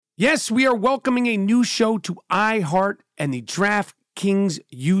Yes, we are welcoming a new show to iHeart and the DraftKings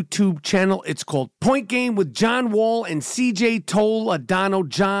YouTube channel. It's called Point Game with John Wall and CJ Toledano.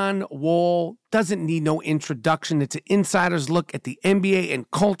 John Wall doesn't need no introduction. It's an insider's look at the NBA and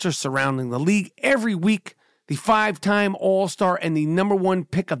culture surrounding the league. Every week, the five-time All-Star and the number one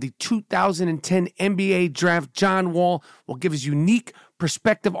pick of the 2010 NBA Draft, John Wall, will give his unique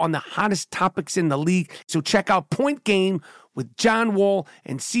perspective on the hottest topics in the league. So check out Point Game with John Wall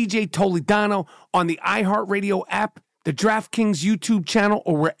and CJ Toledano on the iHeartRadio app, the DraftKings YouTube channel,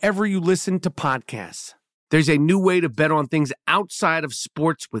 or wherever you listen to podcasts. There's a new way to bet on things outside of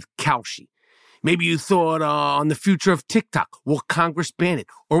sports with Kalshi. Maybe you thought on the future of TikTok. Will Congress ban it?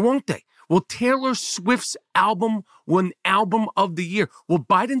 Or won't they? Will Taylor Swift's album win Album of the Year? Will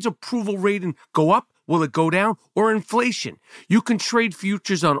Biden's approval rating go up? Will it go down? Or inflation? You can trade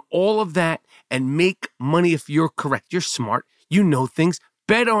futures on all of that and make money if you're correct. You're smart. You know things.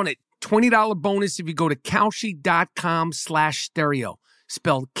 Bet on it. $20 bonus if you go to Kalshi.com/stereo.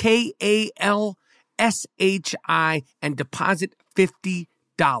 Spelled Kalshi and deposit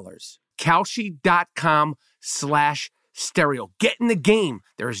 $50. Kalshi.com/stereo. Get in the game.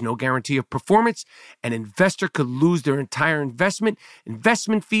 There is no guarantee of performance. An investor could lose their entire investment.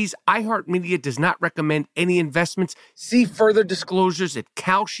 Investment fees. iHeartMedia does not recommend any investments. See further disclosures at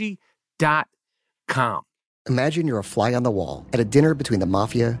Kalshi.com. Imagine you're a fly on the wall at a dinner between the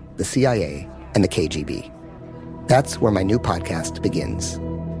mafia, the CIA, and the KGB. That's where my new podcast begins.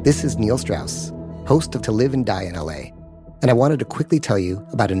 This is Neil Strauss, host of To Live and Die in LA. And I wanted to quickly tell you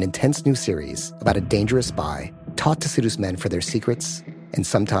about an intense new series about a dangerous spy taught to seduce men for their secrets and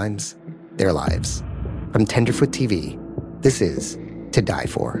sometimes their lives. From Tenderfoot TV, this is To Die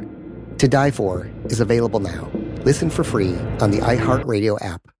For. To Die For is available now. Listen for free on the iHeartRadio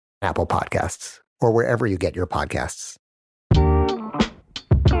app, Apple Podcasts, or wherever you get your podcasts.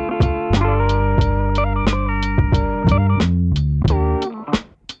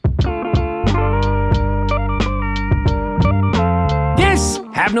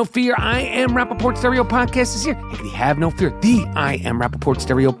 Have no fear, I Am Rappaport Stereo Podcast is here. Hickety, have no fear, the I Am Rappaport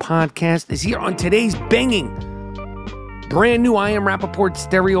Stereo Podcast is here on today's banging, brand new I Am Rappaport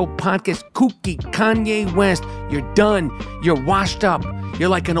Stereo Podcast. Kooky Kanye West, you're done, you're washed up, you're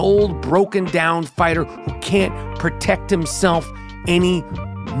like an old broken down fighter who can't protect himself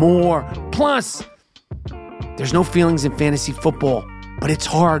anymore. Plus, there's no feelings in fantasy football, but it's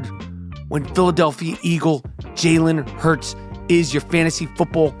hard when Philadelphia Eagle Jalen Hurts is your fantasy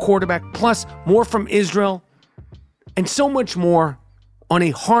football quarterback. Plus, more from Israel and so much more on a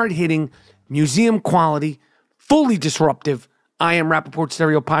hard-hitting, museum-quality, fully disruptive I Am Rappaport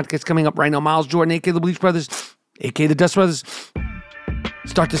Stereo Podcast coming up right now. Miles Jordan, a.k.a. the Bleach Brothers, a.k.a. the Dust Brothers.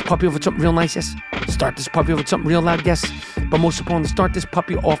 Start this puppy off with something real nice, yes? Start this puppy off with something real loud, yes? But most importantly, start this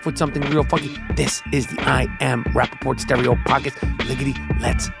puppy off with something real funky. This is the I Am Rappaport Stereo Podcast. Liggity,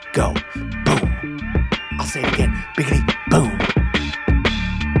 let's go. Boom. I'll say it again. Biggity, boom.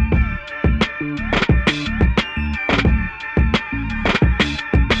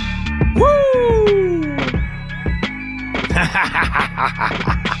 Woo! Ha!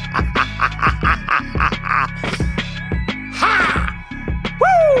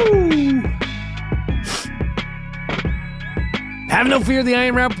 Woo! Have no fear, the I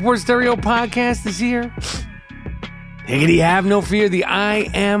Am Rappaport Stereo Podcast is here. Higgity, have no fear. The I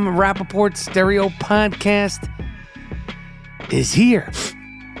Am Rappaport Stereo Podcast is here.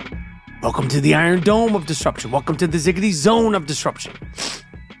 Welcome to the Iron Dome of Disruption. Welcome to the Ziggity Zone of Disruption. My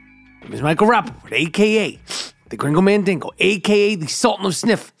name is Michael Rappaport, a.k.a. the Gringo Mandingo, a.k.a. the Sultan of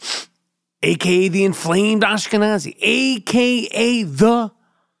Sniff, a.k.a. the Inflamed Ashkenazi, a.k.a. the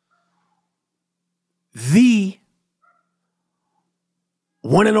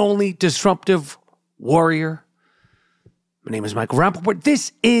one and only disruptive warrior. My name is Michael Rappaport.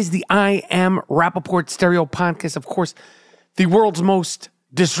 This is the I Am Rappaport Stereo Podcast. Of course, the world's most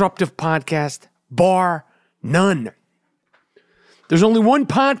disruptive podcast, bar none. There's only one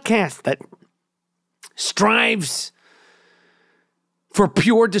podcast that strives for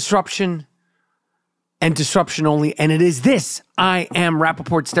pure disruption and disruption only, and it is this I Am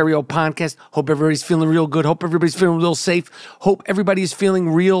Rappaport Stereo Podcast. Hope everybody's feeling real good. Hope everybody's feeling real safe. Hope everybody is feeling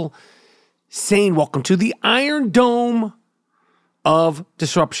real sane. Welcome to the Iron Dome of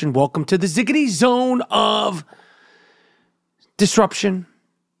Disruption. Welcome to the Ziggity Zone of Disruption.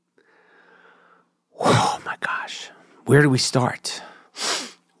 Oh my gosh. Where do we start?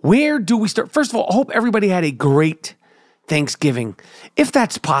 Where do we start? First of all, I hope everybody had a great Thanksgiving. If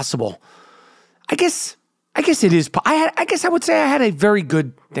that's possible. I guess it is. I guess I would say I had a very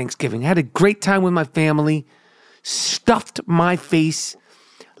good Thanksgiving. I had a great time with my family. Stuffed my face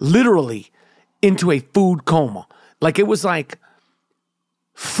literally into a food coma. Like it was like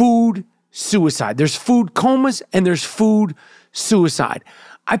food suicide. There's food comas and there's food suicide.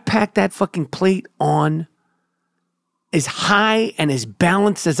 I packed that fucking plate on as high and as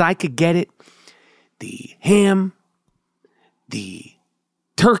balanced as I could get it. The ham, the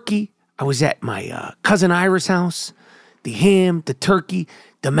turkey. I was at my cousin Ira's house. The ham, the turkey,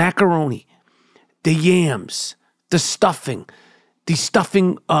 the macaroni, the yams, the stuffing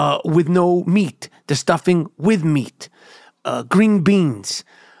with no meat, the stuffing with meat, green beans,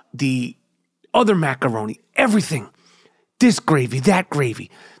 the other macaroni, everything. This gravy, that gravy,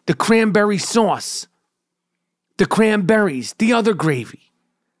 the cranberry sauce, the cranberries, the other gravy.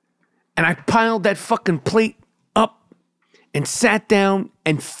 And I piled that fucking plate up and sat down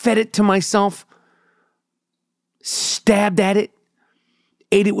and fed it to myself, stabbed at it,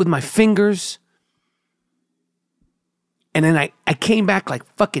 ate it with my fingers. And then I came back like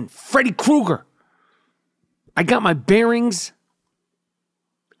fucking Freddy Krueger. I got my bearings.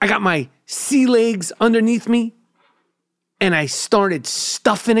 I got my sea legs underneath me. And I started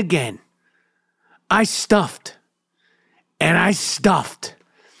stuffing again. I stuffed. And I stuffed.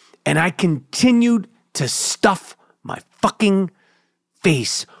 And I continued to stuff my fucking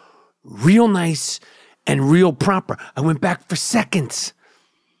face real nice and real proper. I went back for seconds.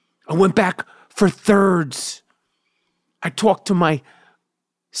 I went back for thirds. I talked to my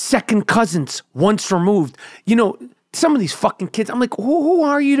second cousins once removed. You know, some of these fucking kids, I'm like, who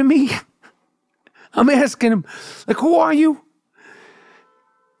are you to me? I'm asking them, like, who are you?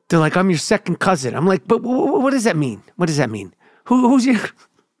 They're like, I'm your second cousin. I'm like, but what does that mean? What does that mean? Who's your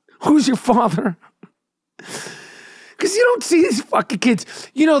father? Because you don't see these fucking kids.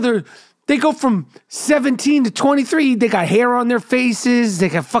 You know, they go from 17 to 23. They got hair on their faces. They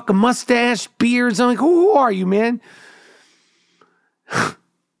got fucking mustache, beards. I'm like, who are you, man?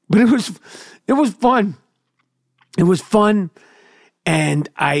 But it was fun. It was fun. And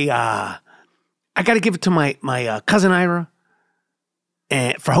I got to give it to my cousin Ira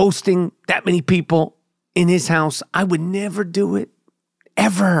for hosting that many people in his house. I would never do it.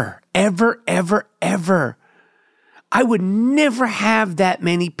 Ever, ever, ever, ever. I would never have that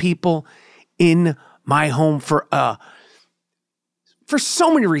many people in my home for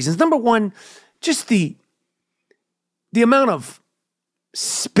so many reasons. Number one, just the amount of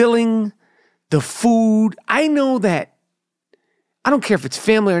spilling, the food. I know that, I don't care if it's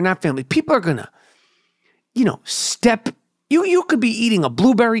family or not family, people are gonna, step. You could be eating a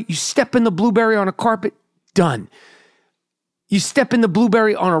blueberry, you step in the blueberry on a carpet, done. You step in the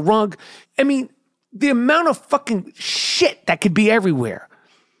blueberry on a rug. I mean, the amount of fucking shit that could be everywhere.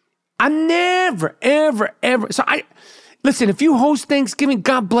 I'm never, ever, ever. So listen, if you host Thanksgiving,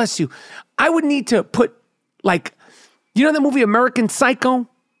 God bless you. I would need to put the movie American Psycho?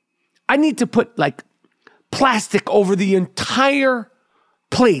 I need to put plastic over the entire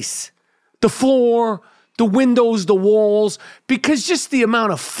place. The floor, the windows, the walls, because just the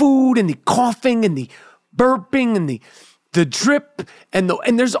amount of food and the coughing and the burping and the drip and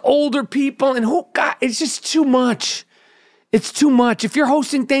there's older people and it's just too much. It's too much. If you're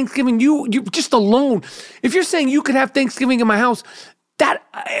hosting Thanksgiving, you just alone. If you're saying you could have Thanksgiving in my house,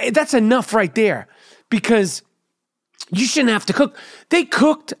 that's enough right there, because you shouldn't have to cook. They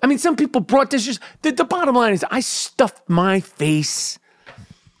cooked. I mean, some people brought dishes. The bottom line is I stuffed my face.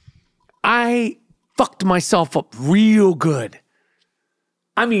 I fucked myself up real good.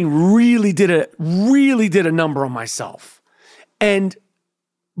 I mean, really did a number on myself. And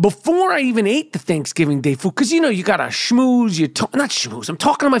before I even ate the Thanksgiving Day food, because, you got to schmooze, not schmooze, I'm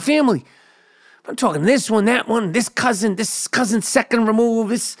talking to my family. I'm talking this one, that one, this cousin second remove,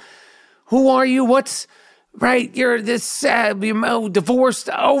 this, who are you, what's, right, you're this, you're divorced,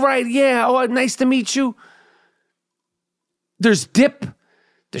 oh, right, yeah, oh, nice to meet you. There's dip,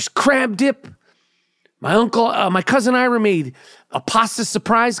 there's crab dip. My cousin Ira made a pasta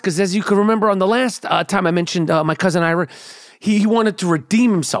surprise, because as you can remember on the last time I mentioned my cousin Ira, he wanted to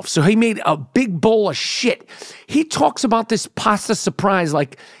redeem himself. So he made a big bowl of shit. He talks about this pasta surprise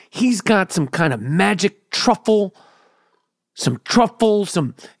like he's got some kind of magic truffle, some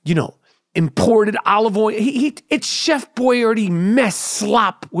imported olive oil. It's Chef Boyardee mess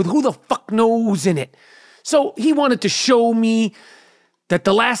slop with who the fuck knows in it. So he wanted to show me that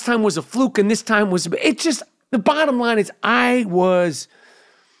the last time was a fluke and this time was, the bottom line is I was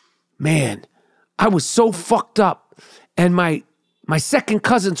so fucked up. And my second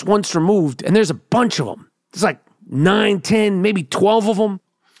cousin's once removed, and there's a bunch of them. There's 9, 10, maybe 12 of them.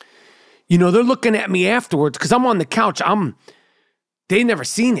 They're looking at me afterwards because I'm on the couch. They never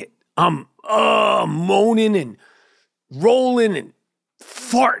seen it. I'm moaning and rolling and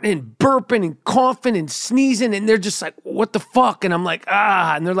farting and burping and coughing and sneezing, and they're just like, what the fuck? And I'm like,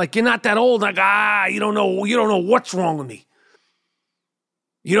 and they're like, you're not that old. I'm like, you don't know what's wrong with me.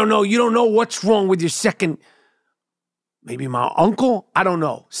 You don't know what's wrong with your second, maybe my uncle? I don't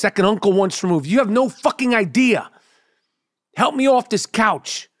know. Second uncle once removed. You have no fucking idea. Help me off this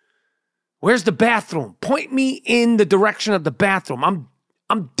couch. Where's the bathroom? Point me in the direction of the bathroom.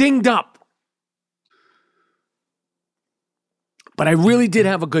 I'm dinged up. But I really did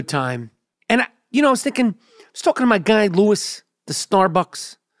have a good time. And I was talking to my guy, Lewis, the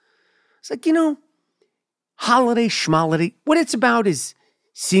Starbucks. It's like, holiday schmoliday. What it's about is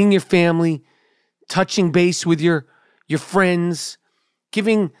seeing your family, touching base with your friends,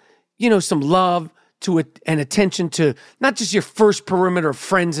 giving, some love to it and attention to not just your first perimeter of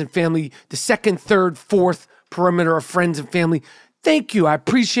friends and family, the second, third, fourth perimeter of friends and family. Thank you. I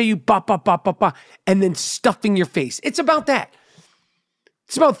appreciate you. And then stuffing your face. It's about that.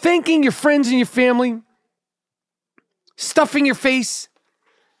 It's about thanking your friends and your family, stuffing your face,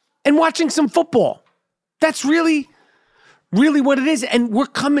 and watching some football. That's really, really what it is. And we're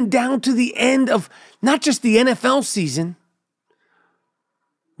coming down to the end of not just the NFL season.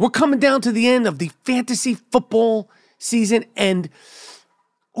 We're coming down to the end of the fantasy football season. And,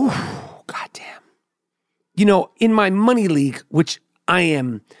 goddamn. In my money league, which I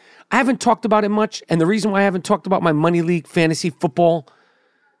haven't talked about it much. And the reason why I haven't talked about my money league fantasy football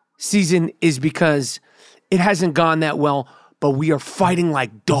season is because it hasn't gone that well, but we are fighting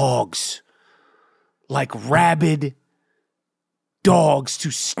like dogs, like rabid dogs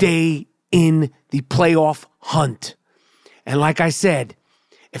to stay in the playoff hunt. And like I said,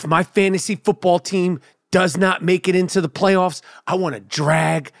 if my fantasy football team does not make it into the playoffs, I want to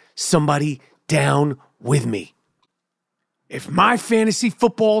drag somebody down with me. If my fantasy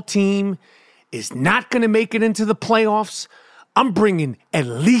football team is not going to make it into the playoffs, I'm bringing at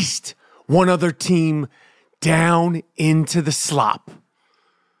least one other team down into the slop.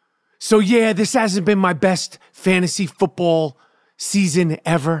 So yeah, this hasn't been my best fantasy football season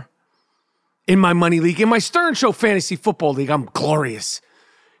ever. In my money league, in my Stern Show fantasy football league, I'm glorious.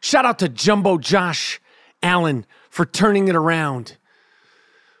 Shout out to Jumbo Josh Allen for turning it around.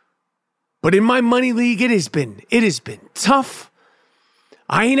 But in my money league, it has been tough.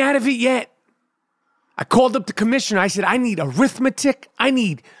 I ain't out of it yet. I called up the commissioner. I said, I need arithmetic. I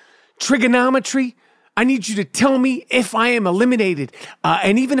need trigonometry. I need you to tell me if I am eliminated.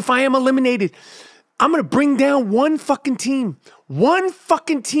 And even if I am eliminated, I'm going to bring down one fucking team. One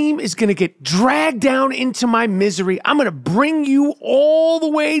fucking team is going to get dragged down into my misery. I'm going to bring you all the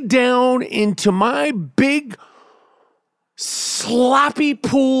way down into my big, sloppy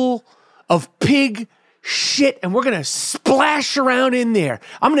pool of pig shit, and we're going to splash around in there.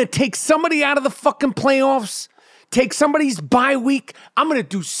 I'm going to take somebody out of the fucking playoffs, take somebody's bye week. I'm going to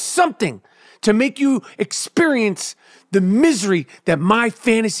do something to make you experience the misery that my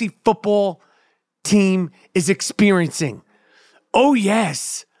fantasy football team is experiencing. Oh,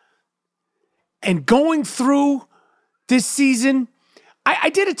 yes. And going through this season, I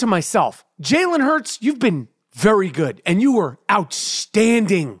did it to myself. Jalen Hurts, you've been very good, and you were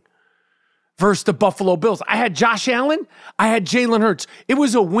outstanding versus the Buffalo Bills. I had Josh Allen. I had Jalen Hurts. It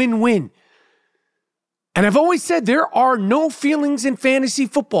was a win-win. And I've always said there are no feelings in fantasy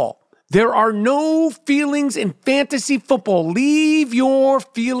football. There are no feelings in fantasy football. Leave your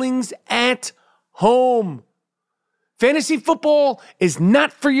feelings at home. Fantasy football is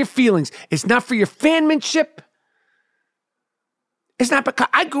not for your feelings. It's not for your fanmanship. It's not because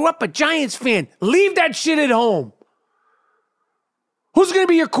I grew up a Giants fan. Leave that shit at home. Who's going to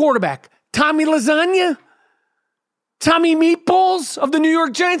be your quarterback? Tommy Lasagna? Tommy Meatballs of the New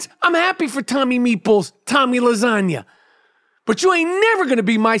York Giants? I'm happy for Tommy Meatballs, Tommy Lasagna. But you ain't never going to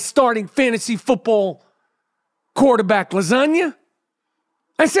be my starting fantasy football quarterback, Lasagna.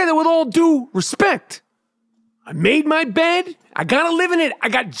 I say that with all due respect. I made my bed. I got to live in it. I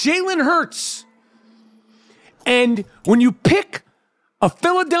got Jalen Hurts. And when you pick a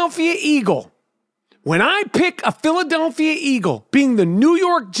Philadelphia Eagle, when I pick a Philadelphia Eagle, being the New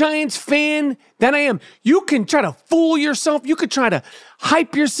York Giants fan that I am, you can try to fool yourself. You could try to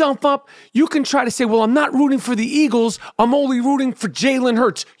hype yourself up. You can try to say, well, I'm not rooting for the Eagles. I'm only rooting for Jalen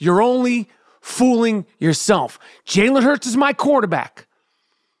Hurts. You're only fooling yourself. Jalen Hurts is my quarterback.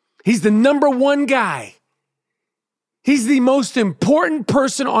 He's the number one guy. He's the most important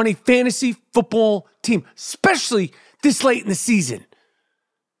person on a fantasy football team, especially this late in the season.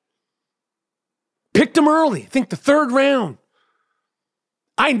 Picked him early, I think the third round.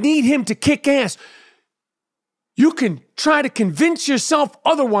 I need him to kick ass. You can try to convince yourself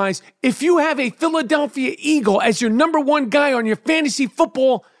otherwise if you have a Philadelphia Eagle as your number one guy on your fantasy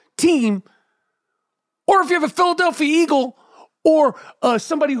football team, or if you have a Philadelphia Eagle or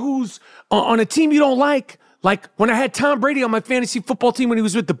somebody who's on a team you don't like when I had Tom Brady on my fantasy football team when he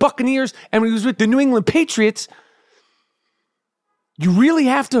was with the Buccaneers and when he was with the New England Patriots. You really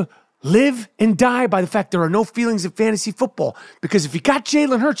have to live and die by the fact there are no feelings in fantasy football. Because if you got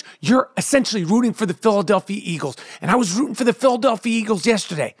Jalen Hurts, you're essentially rooting for the Philadelphia Eagles. And I was rooting for the Philadelphia Eagles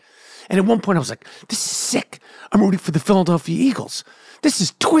yesterday. And at one point I was like, this is sick. I'm rooting for the Philadelphia Eagles. This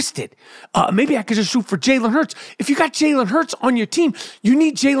is twisted. Maybe I could just shoot for Jalen Hurts. If you got Jalen Hurts on your team, you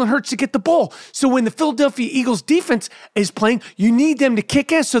need Jalen Hurts to get the ball. So when the Philadelphia Eagles defense is playing, you need them to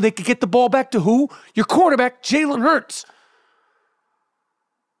kick ass so they can get the ball back to who? Your quarterback, Jalen Hurts.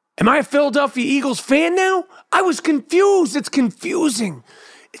 Am I a Philadelphia Eagles fan now? I was confused. It's confusing.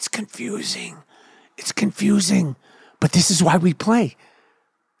 It's confusing. It's confusing. But this is why we play.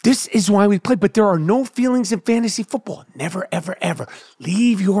 This is why we play. But there are no feelings in fantasy football. Never, ever, ever.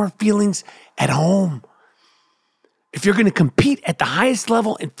 Leave your feelings at home. If you're going to compete at the highest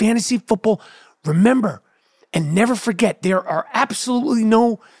level in fantasy football, remember and never forget there are absolutely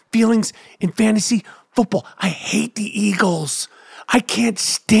no feelings in fantasy football. I hate the Eagles. I can't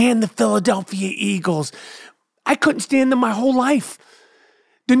stand the Philadelphia Eagles. I couldn't stand them my whole life.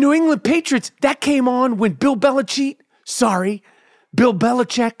 The New England Patriots, that came on when Bill Belichick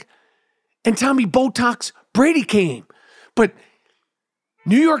and Tommy Botox Brady came. But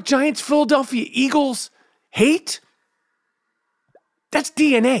New York Giants, Philadelphia Eagles, hate? That's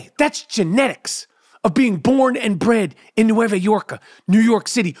DNA. That's genetics of being born and bred in Nueva York, New York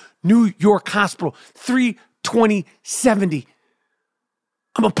City, New York Hospital, 32070.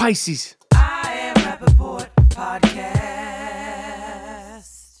 I'm a Pisces. I am Rappaport Podcast.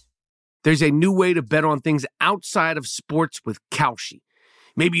 There's a new way to bet on things outside of sports with Kalshi.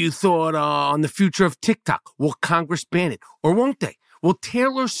 Maybe you thought on the future of TikTok. Will Congress ban it? Or won't they? Will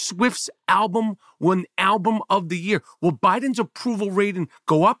Taylor Swift's album win Album of the Year? Will Biden's approval rating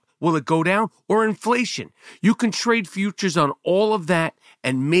go up? Will it go down? Or inflation? You can trade futures on all of that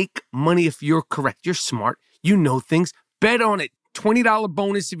and make money if you're correct. You're smart. You know things. Bet on it. $20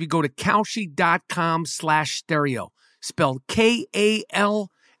 bonus if you go to Kalshi.com/stereo. Spelled Kalshi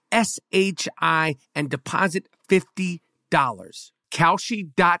and deposit $50.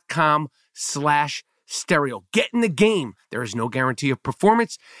 Kalshi.com/stereo. Get in the game. There is no guarantee of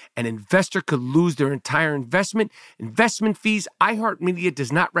performance. An investor could lose their entire investment. Investment fees. iHeartMedia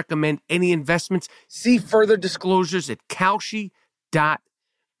does not recommend any investments. See further disclosures at Kalshi.com.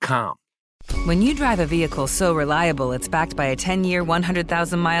 When you drive a vehicle so reliable it's backed by a 10-year,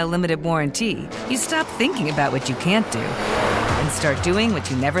 100,000-mile limited warranty, you stop thinking about what you can't do and start doing what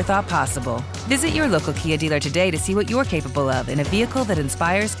you never thought possible. Visit your local Kia dealer today to see what you're capable of in a vehicle that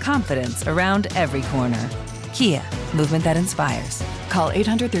inspires confidence around every corner. Kia, movement that inspires. Call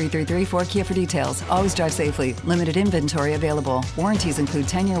 800-333-4KIA for details. Always drive safely. Limited inventory available. Warranties include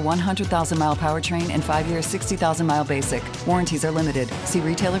 10-year 100,000-mile powertrain and 5-year 60,000-mile basic. Warranties are limited. See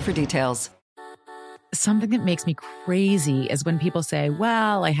retailer for details. Something that makes me crazy is when people say,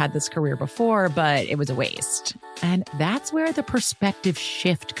 well, I had this career before, but it was a waste. And that's where the perspective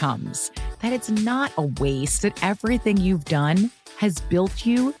shift comes. That it's not a waste, that everything you've done has built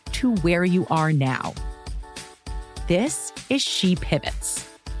you to where you are now. This is She Pivots,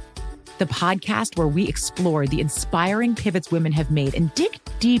 the podcast where we explore the inspiring pivots women have made and dig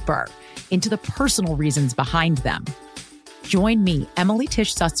deeper into the personal reasons behind them. Join me, Emily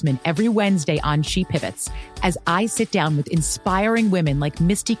Tish Sussman, every Wednesday on She Pivots as I sit down with inspiring women like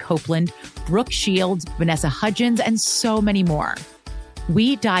Misty Copeland, Brooke Shields, Vanessa Hudgens, and so many more.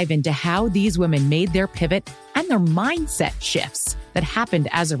 We dive into how these women made their pivot and their mindset shifts that happened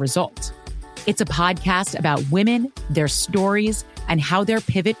as a result. It's a podcast about women, their stories, and how their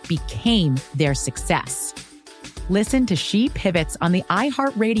pivot became their success. Listen to She Pivots on the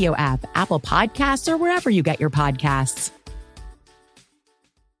iHeartRadio app, Apple Podcasts, or wherever you get your podcasts.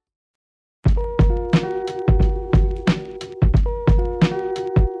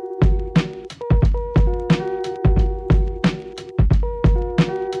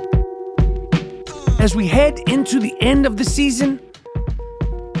 As we head into the end of the season,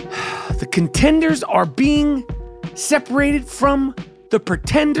 the contenders are being separated from the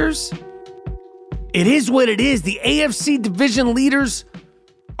pretenders. It is what it is. The AFC division leaders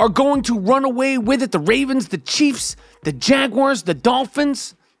are going to run away with it. The Ravens, the Chiefs, the Jaguars, the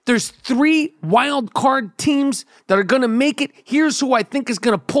Dolphins. There's 3 wild card teams that are going to make it. Here's who I think is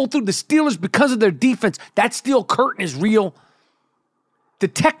going to pull through: the Steelers because of their defense. That steel curtain is real. the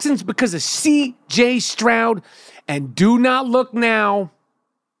Texans because of C.J. Stroud. And do not look now.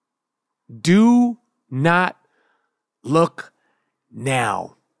 Do not look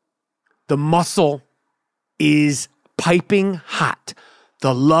now. The muscle is piping hot.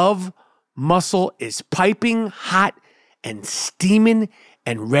 The love muscle is piping hot and steaming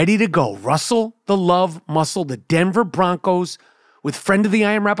and ready to go. Russell, the love muscle, the Denver Broncos, with friend of the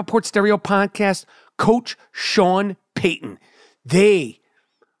I Am Rappaport Stereo podcast, Coach Sean Payton. They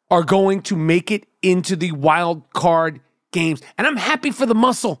are going to make it into the wild card games. And I'm happy for the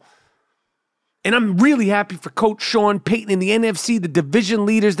muscle. And I'm really happy for Coach Sean Payton in the NFC, the division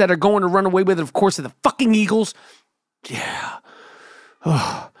leaders that are going to run away with it, of course, are the fucking Eagles. Yeah.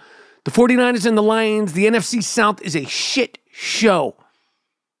 Oh. The 49ers and the Lions, the NFC South is a shit show.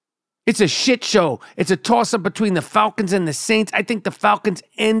 It's a shit show. It's a toss-up between the Falcons and the Saints. I think the Falcons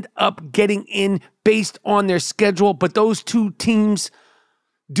end up getting in based on their schedule, but those two teams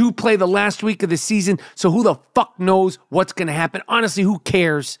do play the last week of the season, so who the fuck knows what's going to happen? Honestly, who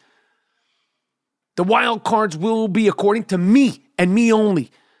cares? The wild cards will be, according to me and me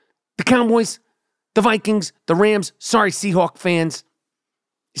only, the Cowboys, the Vikings, the Rams. Sorry, Seahawk fans.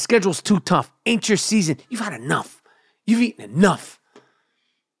 Your schedule's too tough. Ain't your season. You've had enough. You've eaten enough.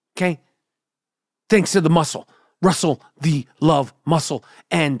 Okay? Thanks to the muscle. Russell, the love muscle,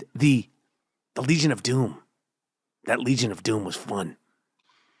 and the Legion of Doom. That Legion of Doom was fun.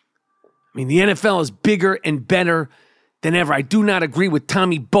 I mean, the NFL is bigger and better than ever. I do not agree with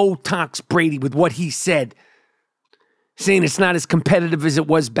Tommy Botox Brady with what he said, saying it's not as competitive as it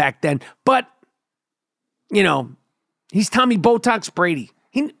was back then. But, you know, he's Tommy Botox Brady.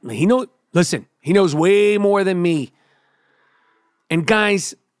 He knows way more than me. And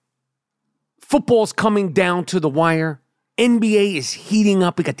guys, football's coming down to the wire. NBA is heating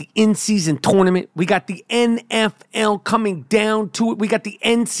up. We got the in-season tournament. We got the NFL coming down to it. We got the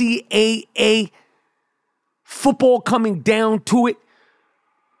NCAA football coming down to it.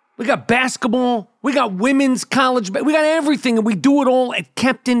 We got basketball. We got women's college. We got everything, and we do it all at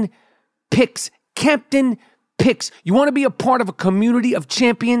Captain Picks. Captain Picks. You want to be a part of a community of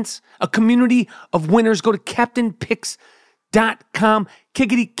champions, a community of winners? Go to CaptainPicks.com.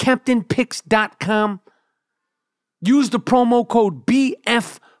 Kickity, CaptainPicks.com. Use the promo code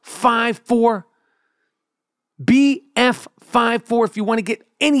BF54. BF54 if you want to get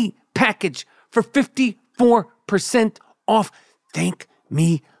any package for 54% off. Thank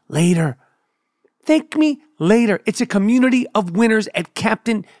me later. Thank me later. It's a community of winners at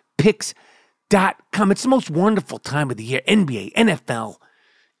CaptainPicks.com. It's the most wonderful time of the year. NBA, NFL,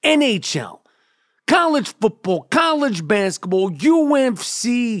 NHL, college football, college basketball,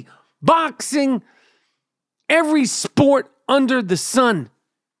 UFC, boxing, every sport under the sun.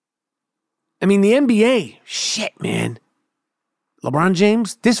 I mean, the NBA, shit, man. LeBron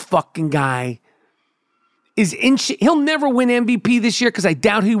James, this fucking guy is in shit. He'll never win MVP this year because I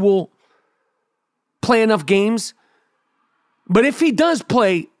doubt he will play enough games. But if he does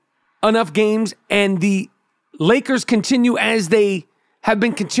play enough games and the Lakers continue as they have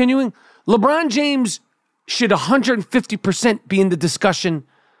been continuing, LeBron James should 150% be in the discussion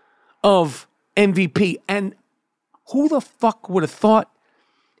of MVP. And who the fuck would have thought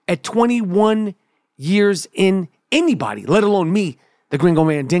at 21 years in, anybody, let alone me, the Gringo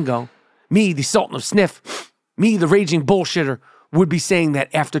Mandingo, me, the Sultan of Sniff, me, the raging bullshitter, would be saying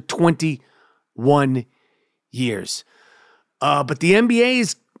that after 21 years. But the NBA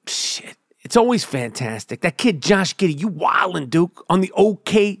is, shit, it's always fantastic. That kid, Josh Giddey, you wildin', Duke, on the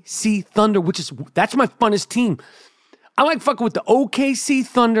OKC Thunder, that's my funnest team. I like fucking with the OKC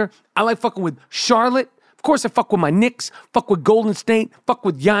Thunder. I like fucking with Charlotte. Of course, I fuck with my Knicks, fuck with Golden State, fuck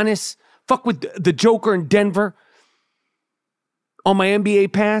with Giannis, fuck with the Joker in Denver on my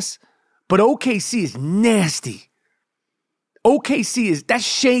NBA pass. But OKC is nasty. That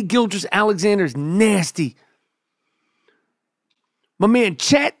Shai Gilgeous-Alexander is nasty. My man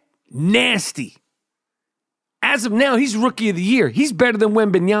Chet, nasty. As of now, he's Rookie of the Year. He's better than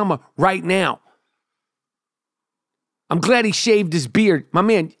Wembanyama right now. I'm glad he shaved his beard. My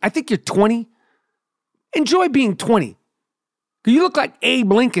man, I think you're 20. Enjoy being 20. You look like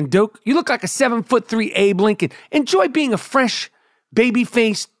Abe Lincoln, Duke. You look like a 7'3" Abe Lincoln. Enjoy being a fresh,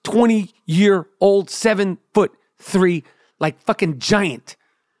 baby-faced, 20-year-old 7'3", like fucking giant.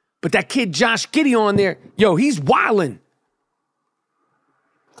 But that kid Josh Giddey on there, yo, he's wildin'.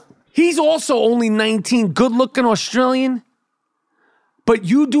 He's also only 19, good-looking Australian. But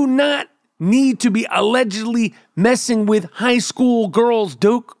you do not need to be allegedly messing with high school girls,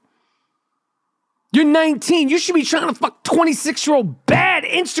 Duke. You're 19. You should be trying to fuck 26-year-old bad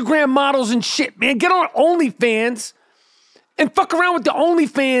Instagram models and shit, man. Get on OnlyFans And fuck around with the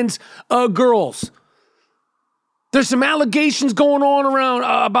OnlyFans girls. There's some allegations going on around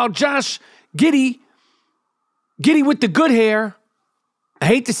about Josh Giddey with the good hair. I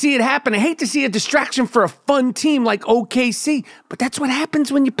hate to see it happen. I hate to see a distraction for a fun team like OKC, but that's what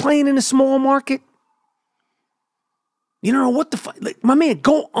happens when you're playing in a small market. You don't know what the fuck. Like, my man,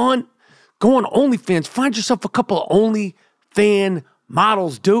 go on OnlyFans. Find yourself a couple of OnlyFan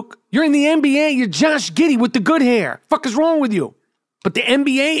models, Duke. You're in the NBA. You're Josh Giddey with the good hair. Fuck is wrong with you? But the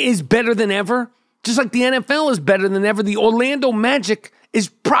NBA is better than ever. Just like the NFL is better than ever. The Orlando Magic is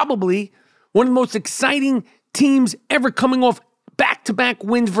probably one of the most exciting teams ever, coming off back-to-back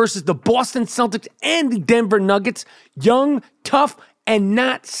wins versus the Boston Celtics and the Denver Nuggets. Young, tough, and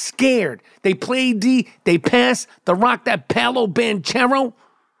not scared. They play D, they pass, the rock, that Paolo Banchero. Am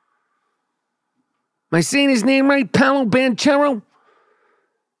I saying his name right? Paolo Banchero?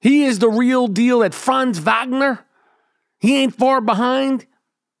 He is the real deal at Franz Wagner. He ain't far behind.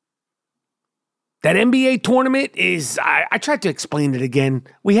 That NBA tournament is, I tried to explain it again.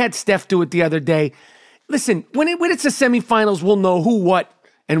 We had Steph do it the other day. Listen, when it's the semifinals, we'll know who, what,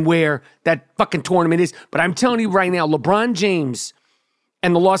 and where that fucking tournament is. But I'm telling you right now, LeBron James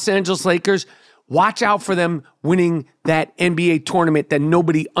and the Los Angeles Lakers, watch out for them winning that NBA tournament that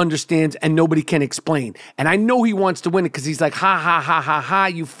nobody understands and nobody can explain. And I know he wants to win it because he's like, ha, ha, ha, ha, ha,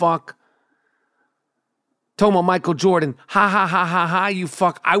 you fuck. Talking about Michael Jordan, ha, ha, ha, ha, ha, you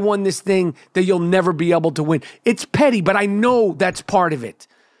fuck. I won this thing that you'll never be able to win. It's petty, but I know that's part of it.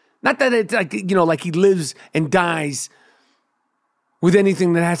 Not that it's like, you know, like he lives and dies with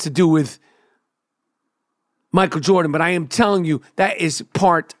anything that has to do with Michael Jordan, but I am telling you that is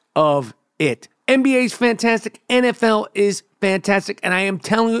part of it. NBA is fantastic. NFL is fantastic. And I am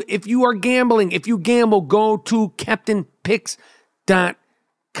telling you, if you are gambling, if you gamble, go to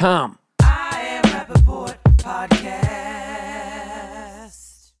CaptainPicks.com. I Am Rappaport Podcast.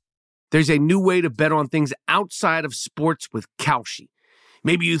 There's a new way to bet on things outside of sports with Kalshi.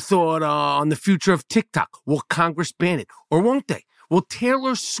 Maybe you thought on the future of TikTok. Will Congress ban it? Or won't they? Will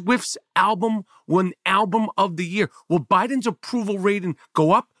Taylor Swift's album win Album of the Year? Will Biden's approval rating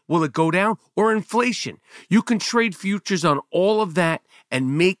go up? Will it go down? Or inflation? You can trade futures on all of that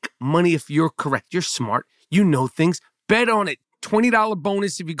and make money if you're correct. You're smart. You know things. Bet on it. $20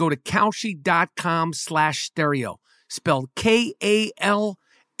 bonus if you go to Kalshi.com/stereo. Spelled Kalshi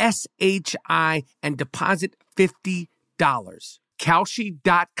and deposit $50.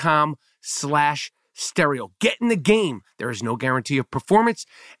 Kalshi.com/stereo. Get in the game. There is no guarantee of performance.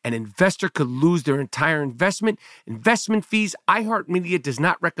 An investor could lose their entire investment. Investment fees. iHeartMedia does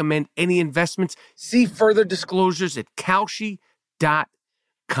not recommend any investments. See further disclosures at Kalshi.com.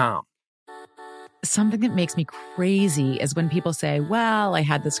 Something that makes me crazy is when people say, well, I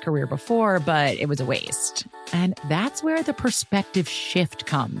had this career before, but it was a waste. And that's where the perspective shift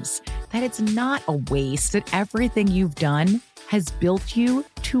comes. That it's not a waste, that everything you've done has built you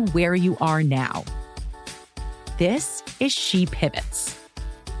to where you are now. This is She Pivots,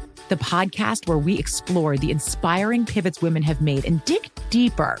 the podcast where we explore the inspiring pivots women have made and dig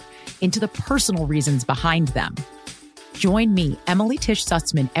deeper into the personal reasons behind them. Join me, Emily Tish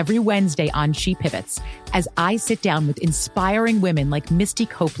Sussman, every Wednesday on She Pivots as I sit down with inspiring women like Misty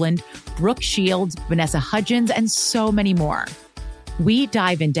Copeland, Brooke Shields, Vanessa Hudgens, and so many more. We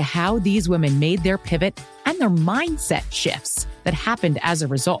dive into how these women made their pivot and their mindset shifts that happened as a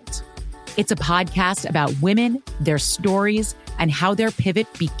result. It's a podcast about women, their stories, and how their pivot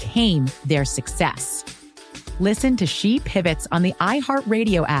became their success. Listen to She Pivots on the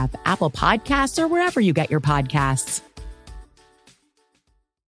iHeartRadio app, Apple Podcasts, or wherever you get your podcasts.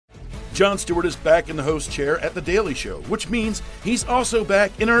 Jon Stewart is back in the host chair at The Daily Show, which means he's also back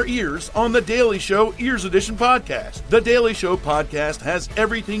in our ears on The Daily Show Ears Edition podcast. The Daily Show podcast has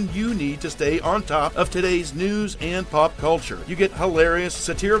everything you need to stay on top of today's news and pop culture. You get hilarious,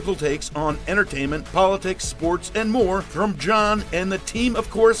 satirical takes on entertainment, politics, sports, and more from Jon and the team of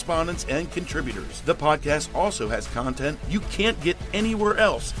correspondents and contributors. The podcast also has content you can't get anywhere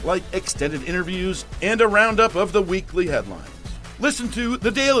else, like extended interviews and a roundup of the weekly headlines. Listen to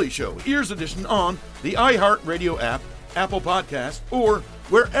The Daily Show, Ears Edition, on the iHeartRadio app, Apple Podcasts, or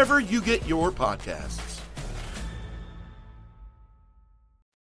wherever you get your podcasts.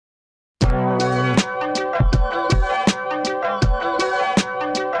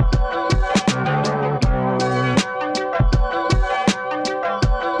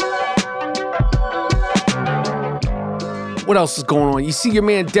 What else is going on? You see your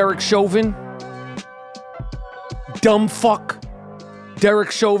man Derek Chauvin? Dumb fuck.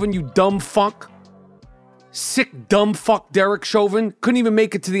 Derek Chauvin, you dumb fuck. Sick dumb fuck Derek Chauvin. Couldn't even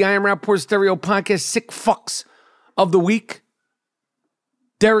make it to the I Am Rappaport Stereo podcast. Sick fucks of the week.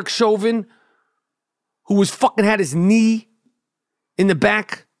 Derek Chauvin, who was fucking had his knee in the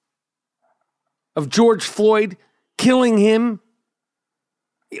back of George Floyd, killing him.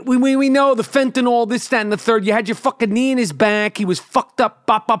 We know the fentanyl, this, that, and the third. You had your fucking knee in his back. He was fucked up,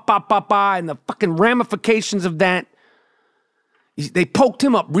 and the fucking ramifications of that. They poked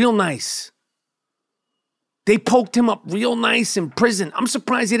him up real nice. They poked him up real nice in prison. I'm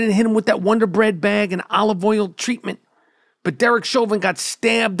surprised they didn't hit him with that Wonder Bread bag and olive oil treatment. But Derek Chauvin got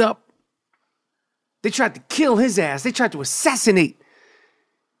stabbed up. They tried to kill his ass. They tried to assassinate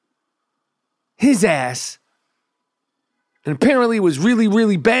his ass. And apparently it was really,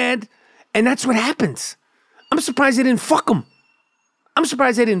 really bad. And that's what happens. I'm surprised they didn't fuck him. I'm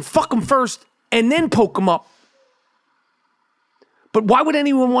surprised they didn't fuck him first and then poke him up. But why would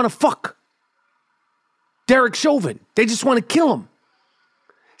anyone want to fuck Derek Chauvin? They just want to kill him.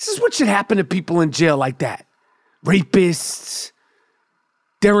 This is what should happen to people in jail like that. Rapists,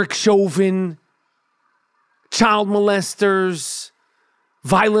 Derek Chauvin, child molesters,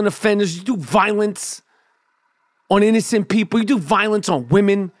 violent offenders. You do violence on innocent people. You do violence on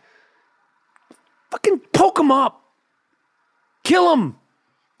women. Fucking poke them up. Kill them.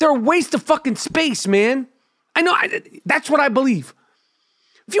 They're a waste of fucking space, man. I know. That's what I believe.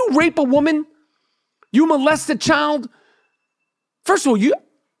 If you rape a woman, you molest a child, first of all,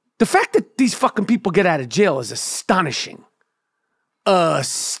 the fact that these fucking people get out of jail is astonishing.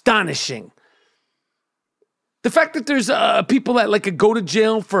 Astonishing. The fact that there's people that like go to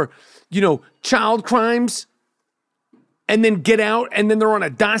jail for, child crimes and then get out and then they're on a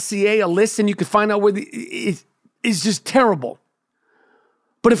dossier, a list, and you can find out where is just terrible.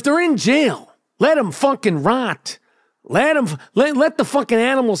 But if they're in jail, let them fucking rot. Let the fucking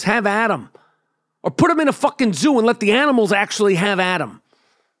animals have at them. Or put them in a fucking zoo and let the animals actually have at them.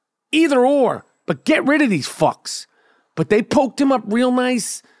 Either or. But get rid of these fucks. But they poked him up real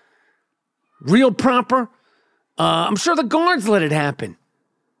nice. Real proper. I'm sure the guards let it happen.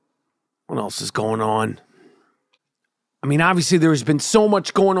 What else is going on? I mean, obviously there has been so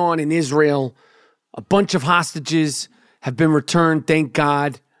much going on in Israel. A bunch of hostages have been returned, thank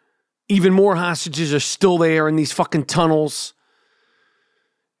God. Even more hostages are still there in these fucking tunnels.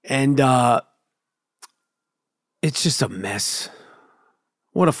 And it's just a mess.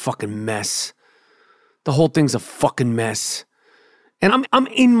 What a fucking mess. The whole thing's a fucking mess. And I'm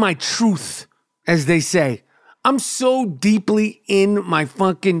in my truth, as they say. I'm so deeply in my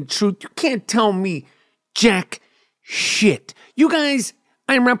fucking truth. You can't tell me jack shit. You guys,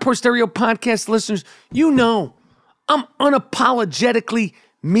 I Am Rapport Stereo podcast listeners, you know I'm unapologetically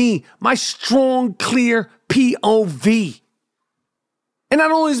me, my strong, clear POV. And not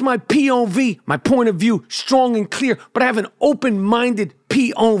only is my POV, my point of view, strong and clear, but I have an open-minded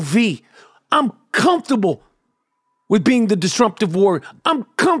POV. I'm comfortable with being the disruptive warrior. I'm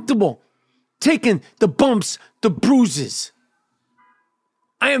comfortable taking the bumps, the bruises.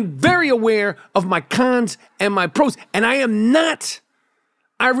 I am very aware of my cons and my pros, and I am not,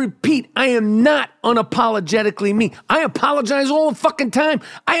 I repeat, I am not unapologetically me. I apologize all the fucking time.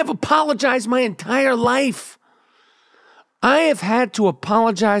 I have apologized my entire life. I have had to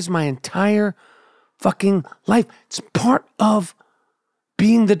apologize my entire fucking life. It's part of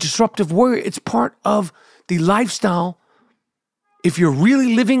being the disruptive warrior. It's part of the lifestyle. If you're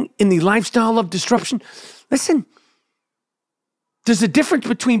really living in the lifestyle of disruption, listen, there's a difference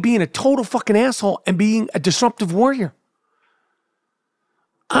between being a total fucking asshole and being a disruptive warrior.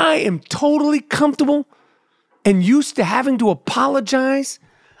 I am totally comfortable and used to having to apologize.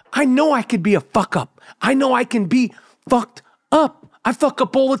 I know I could be a fuck up. I know I can be fucked up. I fuck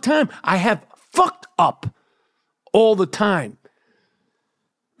up all the time. I have fucked up all the time.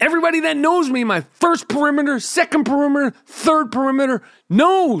 Everybody that knows me, my first perimeter, second perimeter, third perimeter,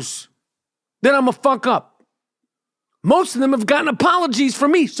 knows that I'm a fuck up. Most of them have gotten apologies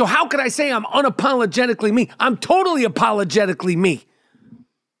from me. So how could I say I'm unapologetically me? I'm totally apologetically me.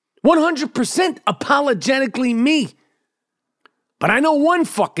 100% apologetically me. But I know one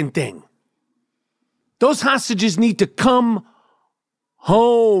fucking thing. Those hostages need to come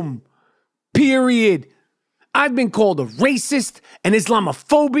home. Period. I've been called a racist, an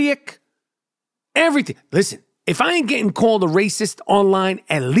Islamophobic, everything. Listen, if I ain't getting called a racist online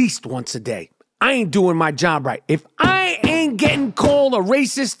at least once a day, I ain't doing my job right. If I ain't getting called a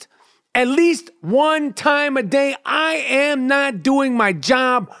racist at least one time a day, I am not doing my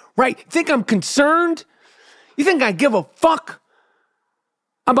job right. You think I'm concerned? You think I give a fuck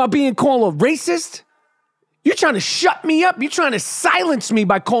about being called a racist? You're trying to shut me up. You're trying to silence me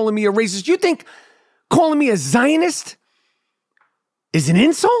by calling me a racist. You think calling me a Zionist is an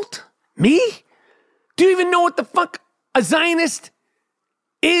insult? Me? Do you even know what the fuck a Zionist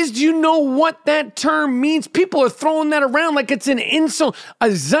is, do you know what that term means? People are throwing that around like it's an insult.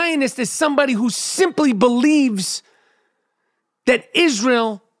 A Zionist is somebody who simply believes that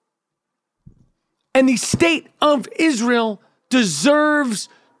Israel and the state of Israel deserves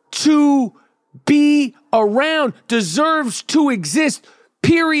to be around, deserves to exist,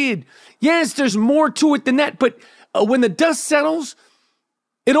 period. Yes, there's more to it than that, but when the dust settles,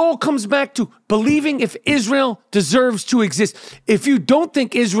 it all comes back to believing if Israel deserves to exist. If you don't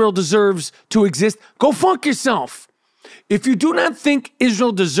think Israel deserves to exist, go fuck yourself. If you do not think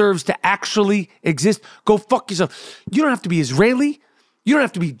Israel deserves to actually exist, go fuck yourself. You don't have to be Israeli. You don't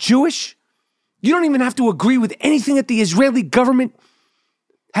have to be Jewish. You don't even have to agree with anything that the Israeli government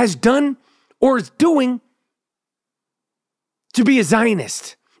has done or is doing to be a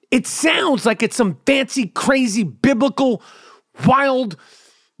Zionist. It sounds like it's some fancy, crazy, biblical, wild,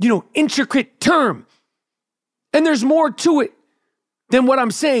 intricate term. And there's more to it than what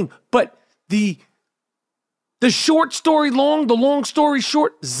I'm saying. But the short story long, the long story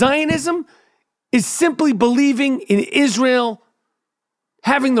short, Zionism is simply believing in Israel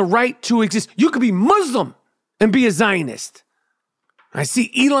having the right to exist. You could be Muslim and be a Zionist. I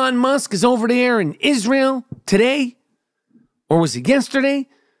see Elon Musk is over there in Israel today, or was it yesterday?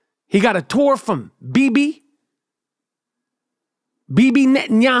 He got a tour from Bibi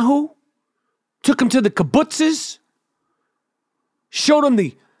Netanyahu, took him to the kibbutzes, showed him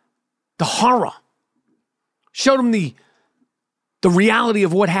the horror, showed him the reality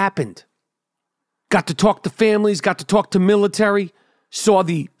of what happened. Got to talk to families, got to talk to military, saw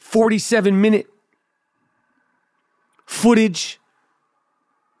the 47-minute footage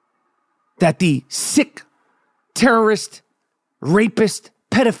that the sick terrorist, rapist,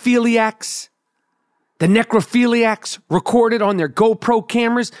 pedophiliacs, the necrophiliacs recorded on their GoPro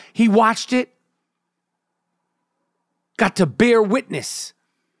cameras. He watched it. Got to bear witness.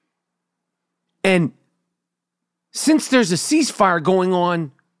 And since there's a ceasefire going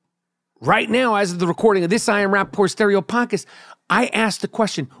on right now, as of the recording of this I Am Rappaport Stereo podcast, I asked the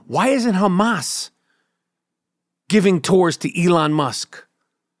question, why isn't Hamas giving tours to Elon Musk,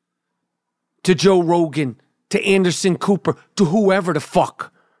 to Joe Rogan, to Anderson Cooper, to whoever the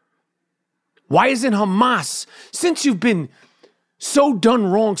fuck? Why isn't Hamas, since you've been so done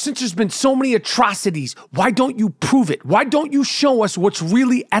wrong, since there's been so many atrocities, why don't you prove it? Why don't you show us what's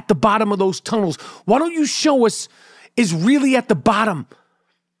really at the bottom of those tunnels? Why don't you show us is really at the bottom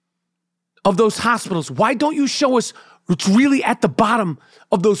of those hospitals? Why don't you show us what's really at the bottom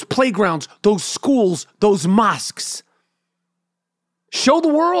of those playgrounds, those schools, those mosques? Show the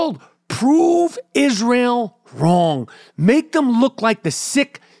world. Prove Israel wrong. Make them look like the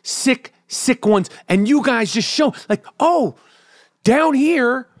sick ones. And you guys just show, like, oh, down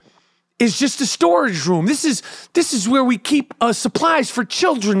here is just a storage room. This is where we keep supplies for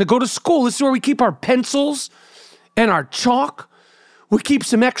children to go to school. This is where we keep our pencils and our chalk. We keep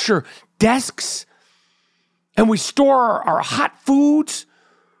some extra desks. And we store our hot foods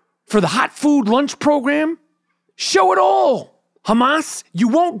for the hot food lunch program. Show it all. Hamas, you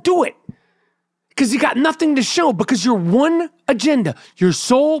won't do it because you got nothing to show, because your one agenda, your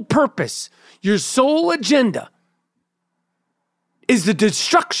sole purpose, your sole agenda is the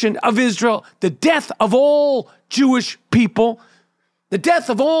destruction of Israel, the death of all Jewish people, the death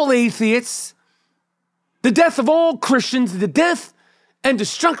of all atheists, the death of all Christians, the death and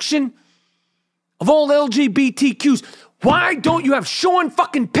destruction of all LGBTQs. Why don't you have Sean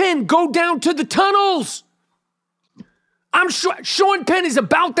fucking Penn go down to the tunnels? I'm sure Sean Penn is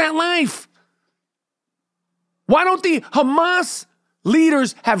about that life. Why don't the Hamas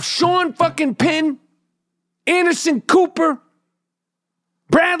leaders have Sean fucking Penn, Anderson Cooper,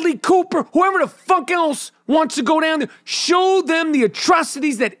 Bradley Cooper, whoever the fuck else wants to go down there, show them the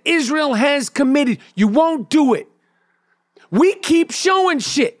atrocities that Israel has committed? You won't do it. We keep showing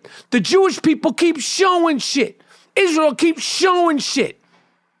shit. The Jewish people keep showing shit. Israel keeps showing shit.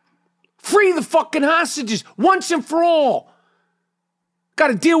 Free the fucking hostages once and for all. Got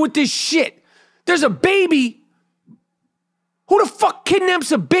to deal with this shit. There's a baby. Who the fuck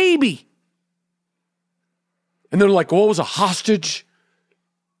kidnaps a baby? And they're like, oh, it was a hostage.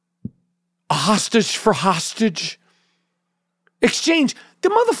 A hostage for hostage exchange. The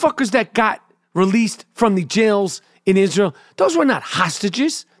motherfuckers that got released from the jails in Israel, those were not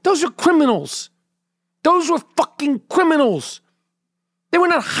hostages. Those were criminals. Those were fucking criminals. They were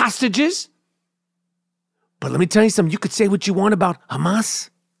not hostages. But let me tell you something. You could say what you want about Hamas.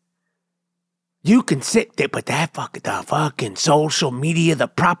 You can sit there, but the fucking social media,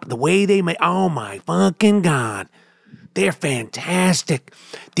 the way they make, oh my fucking God. They're fantastic.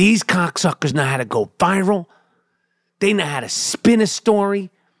 These cocksuckers know how to go viral. They know how to spin a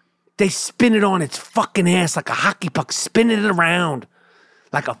story. They spin it on its fucking ass like a hockey puck, spinning it around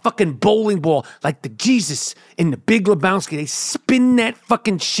like a fucking bowling ball, like the Jesus in the Big Lebowski. They spin that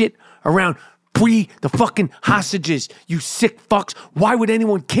fucking shit around. Free the fucking hostages, you sick fucks. Why would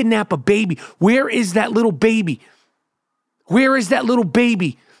anyone kidnap a baby? Where is that little baby? Where is that little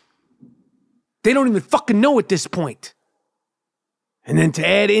baby? They don't even fucking know at this point. And then to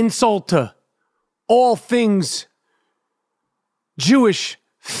add insult to all things Jewish,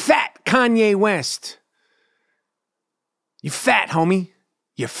 fat Kanye West. You fat, homie.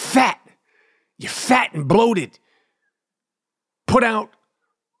 You're fat. You're fat and bloated. Put out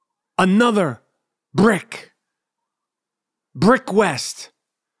another brick. Brick West.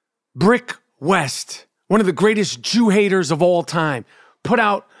 Brick West. One of the greatest Jew haters of all time. Put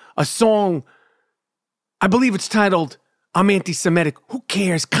out a song, I believe it's titled, I'm Anti-Semitic. Who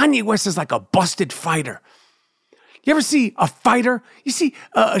cares? Kanye West is like a busted fighter. You ever see a fighter? You see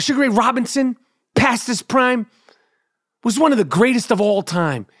Sugar Ray Robinson, past his prime, was one of the greatest of all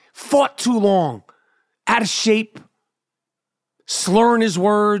time. Fought too long. Out of shape. Slurring his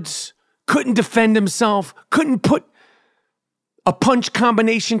words. Couldn't defend himself. Couldn't put a punch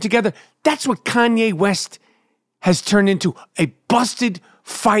combination together. That's what Kanye West has turned into. A busted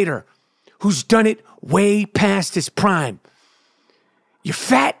fighter who's done it way past his prime. You're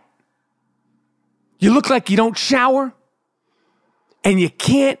fat. You look like you don't shower. And you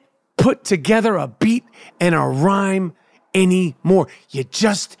can't put together a beat and a rhyme anymore. You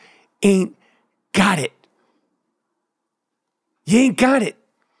just ain't got it. You ain't got it.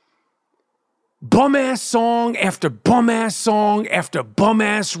 Bum-ass song after bum-ass song after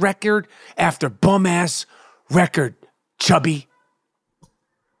bum-ass record after bum-ass record, chubby.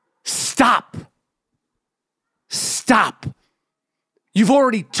 Stop. Stop. You've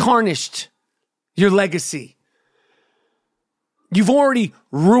already tarnished your legacy. You've already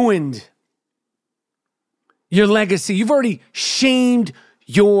ruined your legacy. You've already shamed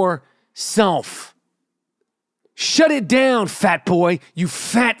yourself. Shut it down, fat boy, you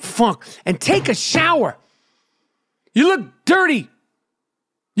fat funk, and take a shower. You look dirty.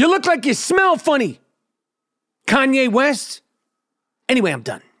 You look like you smell funny. Kanye West. Anyway, I'm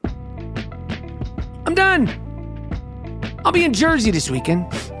done. I'm done. I'll be in Jersey this weekend.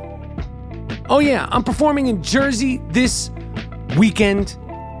 Oh yeah, I'm performing in Jersey this weekend.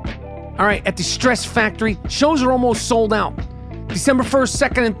 All right, at the Stress Factory. Shows are almost sold out. December 1st,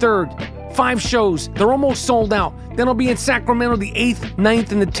 2nd, and 3rd. 5 shows. They're almost sold out. Then I'll be in Sacramento the 8th,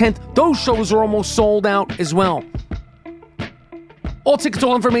 9th, and the 10th. Those shows are almost sold out as well. All tickets,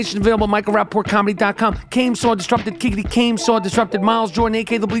 all information available at MichaelRapaportComedy.com. Kame Saw Disrupted, Kickity Kame Saw Disrupted, Miles Jordan,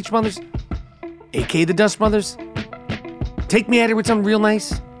 a.k.a. the Bleach Brothers, a.k.a. the Dust Brothers. Take me out of here with something real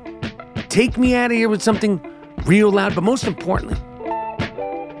nice. Take me out of here with something real loud. But most importantly,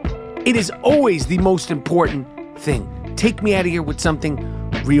 it is always the most important thing. Take me out of here with something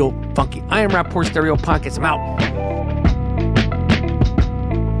real funky. I am Rapport Stereo Podcast. I'm out.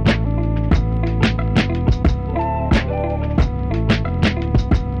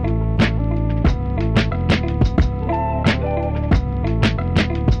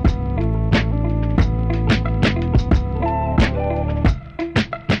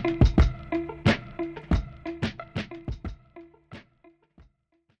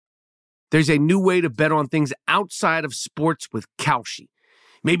 There's a new way to bet on things outside of sports with Kalshi.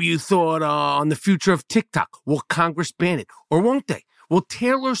 Maybe you thought on the future of TikTok. Will Congress ban it? Or won't they? Will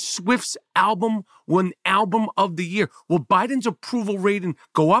Taylor Swift's album win Album of the Year? Will Biden's approval rating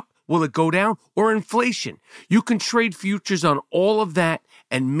go up? Will it go down? Or inflation? You can trade futures on all of that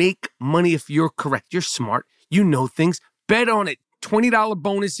and make money if you're correct. You're smart. You know things. Bet on it. $20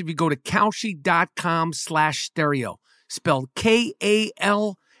 bonus if you go to Kalshi.com/stereo. Spelled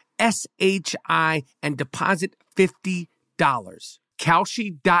KALSHI and deposit $50.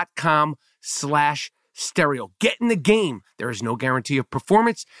 Kalshi.com/stereo. Get in the game. There is no guarantee of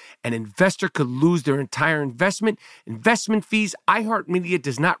performance. An investor could lose their entire investment. Investment fees. iHeartMedia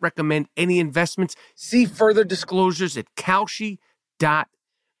does not recommend any investments. See further disclosures at Kalshi.com.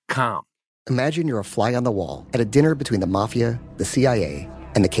 Imagine you're a fly on the wall at a dinner between the mafia, the CIA,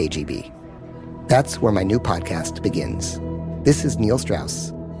 and the KGB. That's where my new podcast begins. This is Neil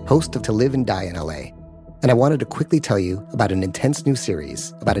Strauss, host of To Live and Die in LA. And I wanted to quickly tell you about an intense new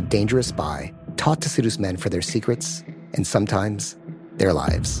series about a dangerous spy taught to seduce men for their secrets and sometimes their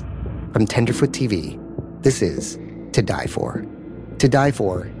lives. From Tenderfoot TV, this is To Die For. To Die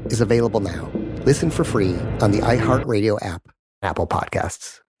For is available now. Listen for free on the iHeartRadio app, Apple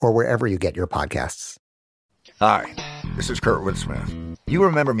Podcasts, or wherever you get your podcasts. Hi, this is Kurtwood Smith. You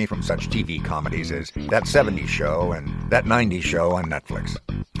remember me from such TV comedies as That 70s Show and That 90s Show on Netflix.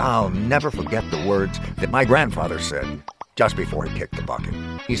 I'll never forget the words that my grandfather said just before he kicked the bucket.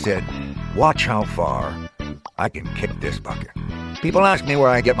 He said, "Watch how far I can kick this bucket." People ask me where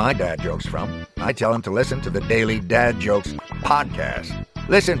I get my dad jokes from. I tell them to listen to the Daily Dad Jokes podcast.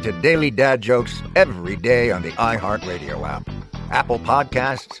 Listen to Daily Dad Jokes every day on the iHeartRadio app, Apple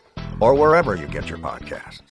Podcasts, or wherever you get your podcasts.